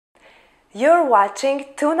You're watching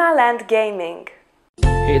Tuna Land Gaming.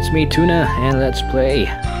 Hey, it's me, Tuna, and let's play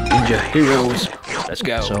Ninja Heroes. Let's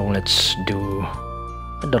go. So let's do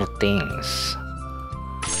other things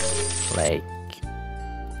like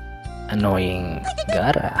annoying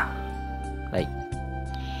Gara. Like,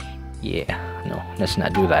 yeah, no, let's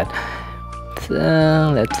not do that.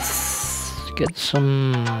 So let's get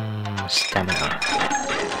some stamina.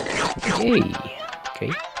 Okay.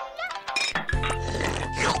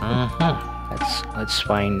 Let's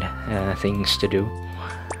find things to do.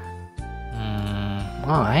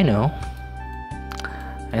 Oh, I know.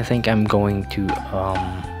 I think I'm going to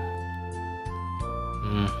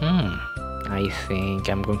I think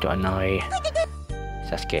I'm going to annoy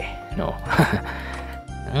Sasuke. No.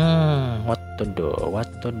 What to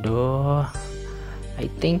do? I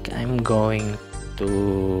think I'm going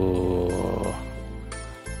to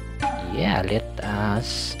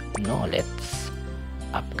let's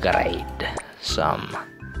upgrade some.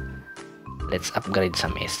 Let's upgrade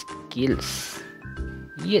some skills.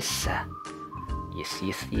 Yes.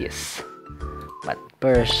 But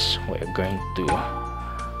first, we're going to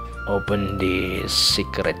open the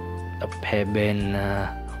secret of heaven.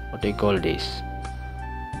 What do you call this?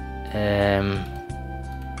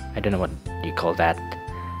 I don't know what you call that.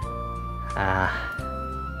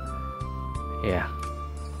 Yeah,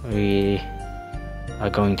 we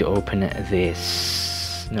are going to open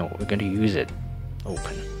this. No, we're going to use it.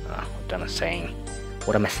 Open. What am I saying?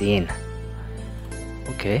 What am I saying?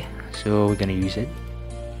 Okay, so we're gonna use it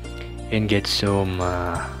and get some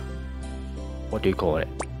what do you call it?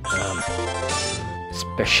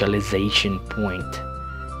 Specialization point.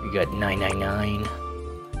 We got 999.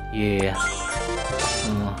 Yeah.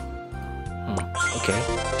 Okay.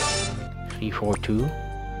 342.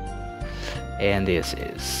 And this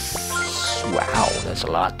is, wow, that's a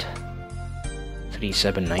lot.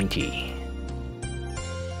 3790.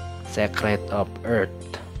 Secret of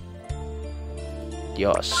Earth.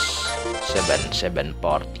 Dios.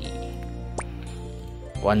 740.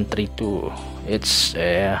 132. It's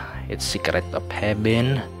Secret of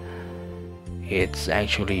Heaven. It's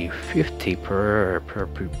actually 50 per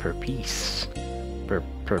piece.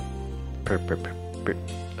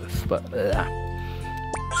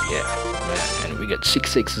 Yeah, and we got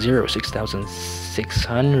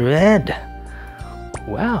 6,600.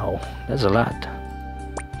 Wow, that's a lot.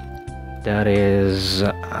 That is,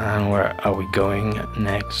 where are we going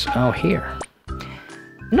next? Oh, here.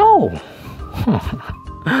 No!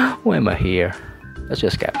 Why am I here? Let's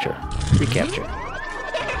just capture. Recapture.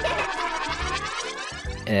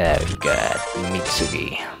 Yeah, we got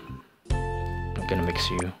Mitsugi. I'm gonna mix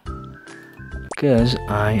you. Because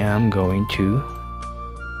I am going to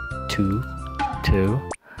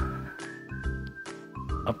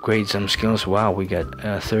upgrade some skills. Wow, we got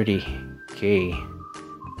 30k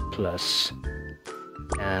plus,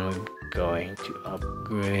 and we're going to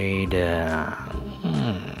upgrade.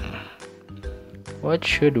 What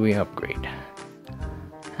should we upgrade?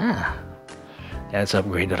 Let's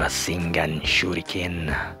upgrade Rasengan,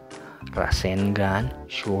 Shuriken. Rasengan,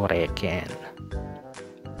 Shuriken.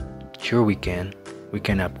 Sure, we can. We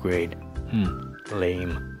can upgrade.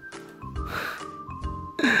 Lame.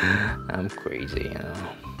 I'm crazy, you know.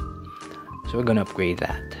 So we're gonna upgrade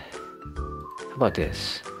that. How about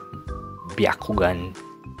this? Byakugan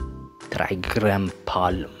Trigram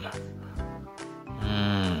Palm.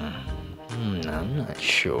 I'm not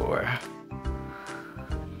sure.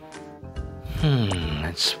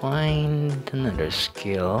 Let's find another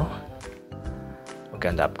skill. We're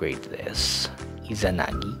gonna upgrade this.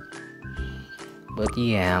 Izanagi. But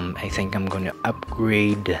yeah, I think I'm gonna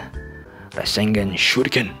upgrade Rasengan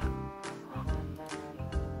Shuriken.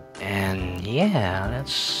 And yeah,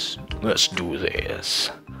 let's do this.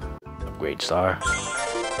 Upgrade star.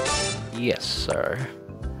 Yes, sir.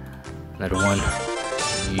 Another one.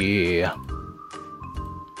 Yeah.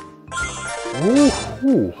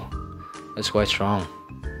 Woohoo! That's quite strong.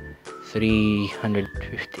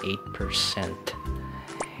 358%.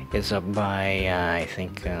 It's up by I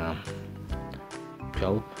think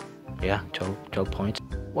 12. Yeah, 12 points.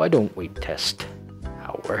 Why don't we test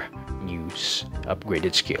our new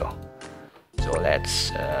upgraded skill? So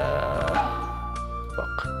let's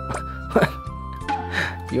fuck.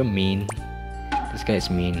 You're mean. This guy's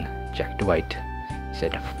mean. Jack Dwight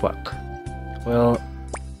said fuck. Well,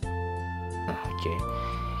 okay.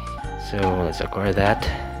 So let's acquire that,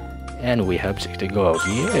 and we have 60 gold.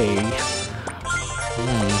 Yay!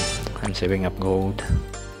 I'm saving up gold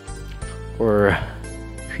for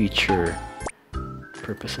future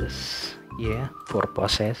purposes. Yeah,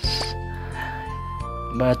 purposes.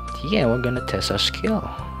 But yeah, we're gonna test our skill.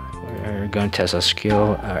 we're gonna test a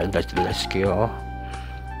skill. The skill.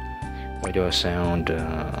 Why do I sound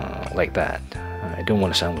like that? I don't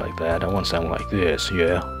want to sound like that. I want to sound like this.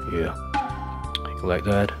 Yeah. Like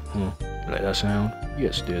that? Like that sound?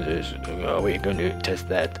 Yes, this is. We're going to test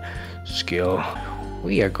that skill.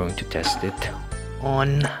 We are going to test it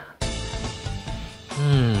on.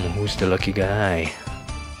 Who's the lucky guy?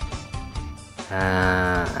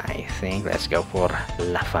 I think let's go for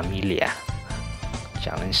La Familia.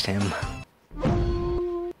 Challenge him.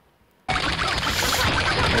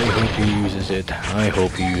 I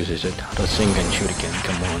hope he uses it. Rasengan Shuriken,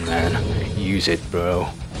 come on man. Use it, bro.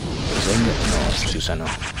 Rasengan? No,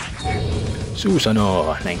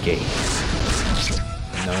 Susano, 9k.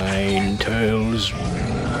 Nine tails.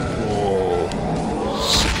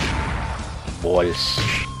 Balls.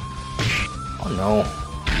 Oh no.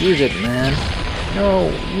 Use it, man. No,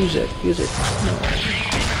 use it. No.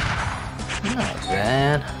 Not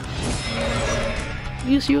that.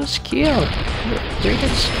 Use your skill. Your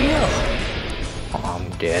greatest skill. Oh, I'm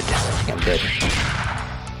dead. I'm dead.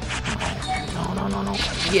 No.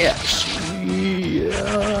 Yes.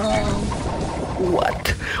 Yeah.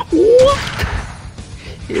 What?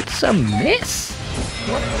 It's a mess.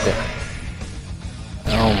 What the?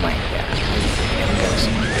 Oh my god. I'm gonna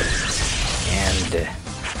see it. And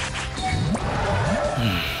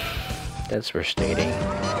that's frustrating.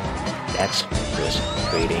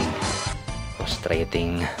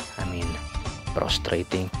 Prostrating.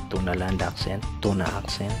 Tuna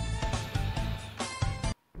accent.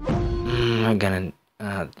 I'm gonna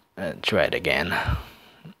try it again.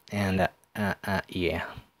 And yeah.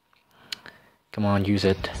 Come on, use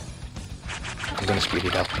it. I'm gonna speed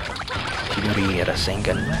it up. Shidori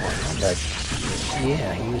Rasengan.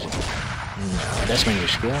 Yeah, use it. No, that's my new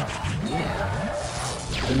skill. Yeah.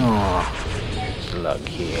 No. Slug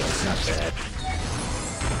here. Not bad.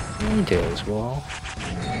 Tails wall.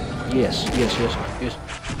 Yes.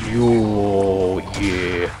 Yo,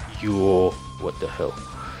 yeah. Yo. What the hell?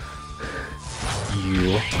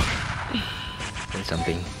 Yo. And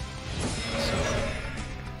something.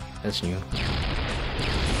 That's new.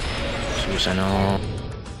 Susano.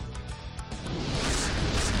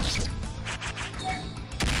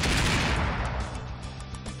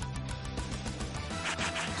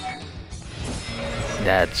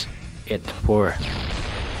 That's it for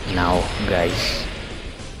now, guys.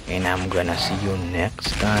 And I'm gonna see you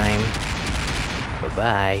next time. Bye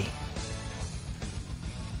bye.